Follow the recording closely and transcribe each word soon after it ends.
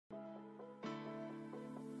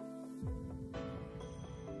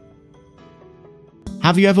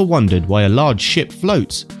Have you ever wondered why a large ship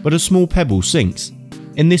floats but a small pebble sinks?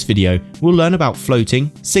 In this video, we'll learn about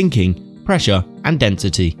floating, sinking, pressure, and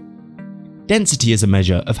density. Density is a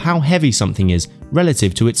measure of how heavy something is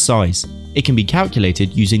relative to its size. It can be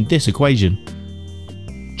calculated using this equation.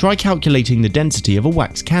 Try calculating the density of a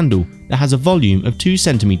wax candle that has a volume of 2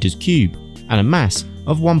 centimeters cubed and a mass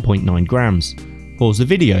of 1.9 grams. Pause the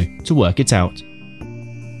video to work it out.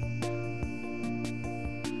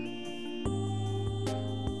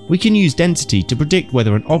 We can use density to predict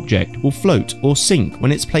whether an object will float or sink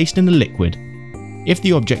when it's placed in a liquid. If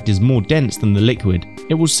the object is more dense than the liquid,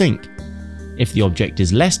 it will sink. If the object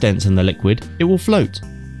is less dense than the liquid, it will float.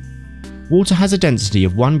 Water has a density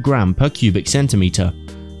of 1 gram per cubic centimeter.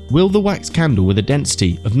 Will the wax candle with a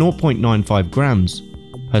density of 0.95 grams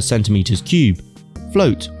per centimeters cubed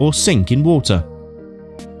float or sink in water?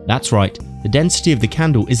 That's right, the density of the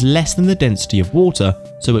candle is less than the density of water,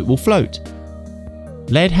 so it will float.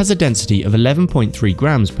 Lead has a density of 11.3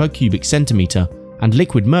 grams per cubic centimeter, and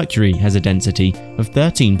liquid mercury has a density of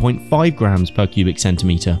 13.5 grams per cubic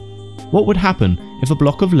centimeter. What would happen if a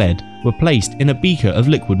block of lead were placed in a beaker of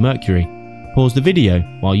liquid mercury? Pause the video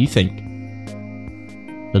while you think.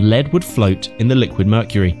 The lead would float in the liquid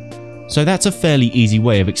mercury. So that's a fairly easy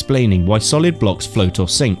way of explaining why solid blocks float or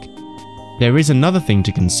sink. There is another thing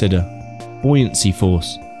to consider: buoyancy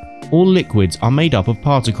force. All liquids are made up of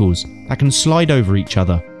particles that can slide over each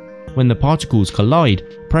other. When the particles collide,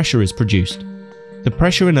 pressure is produced. The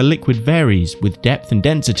pressure in a liquid varies with depth and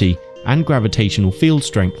density and gravitational field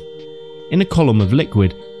strength. In a column of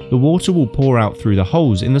liquid, the water will pour out through the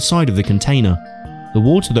holes in the side of the container. The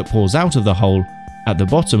water that pours out of the hole at the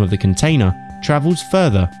bottom of the container travels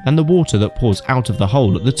further than the water that pours out of the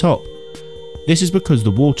hole at the top. This is because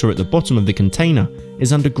the water at the bottom of the container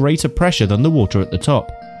is under greater pressure than the water at the top.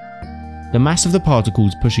 The mass of the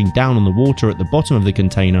particles pushing down on the water at the bottom of the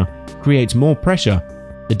container creates more pressure.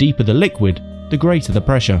 The deeper the liquid, the greater the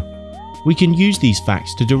pressure. We can use these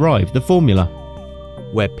facts to derive the formula,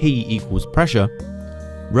 where P equals pressure,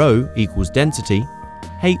 ρ equals density,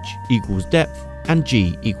 H equals depth, and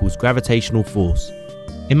G equals gravitational force.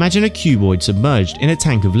 Imagine a cuboid submerged in a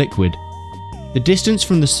tank of liquid. The distance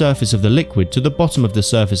from the surface of the liquid to the bottom of the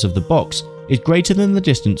surface of the box is greater than the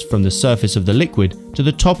distance from the surface of the liquid to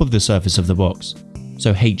the top of the surface of the box,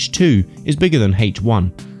 so H2 is bigger than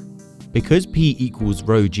H1. Because P equals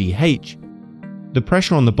ρgh, the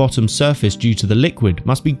pressure on the bottom surface due to the liquid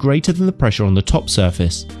must be greater than the pressure on the top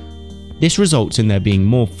surface. This results in there being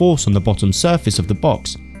more force on the bottom surface of the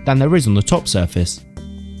box than there is on the top surface.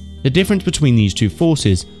 The difference between these two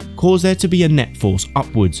forces cause there to be a net force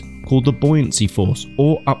upwards called the buoyancy force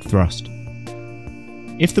or upthrust.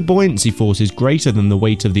 If the buoyancy force is greater than the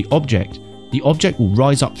weight of the object will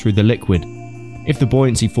rise up through the liquid. If the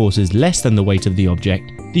buoyancy force is less than the weight of the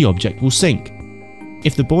object will sink.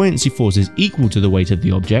 If the buoyancy force is equal to the weight of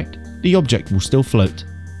the object will still float.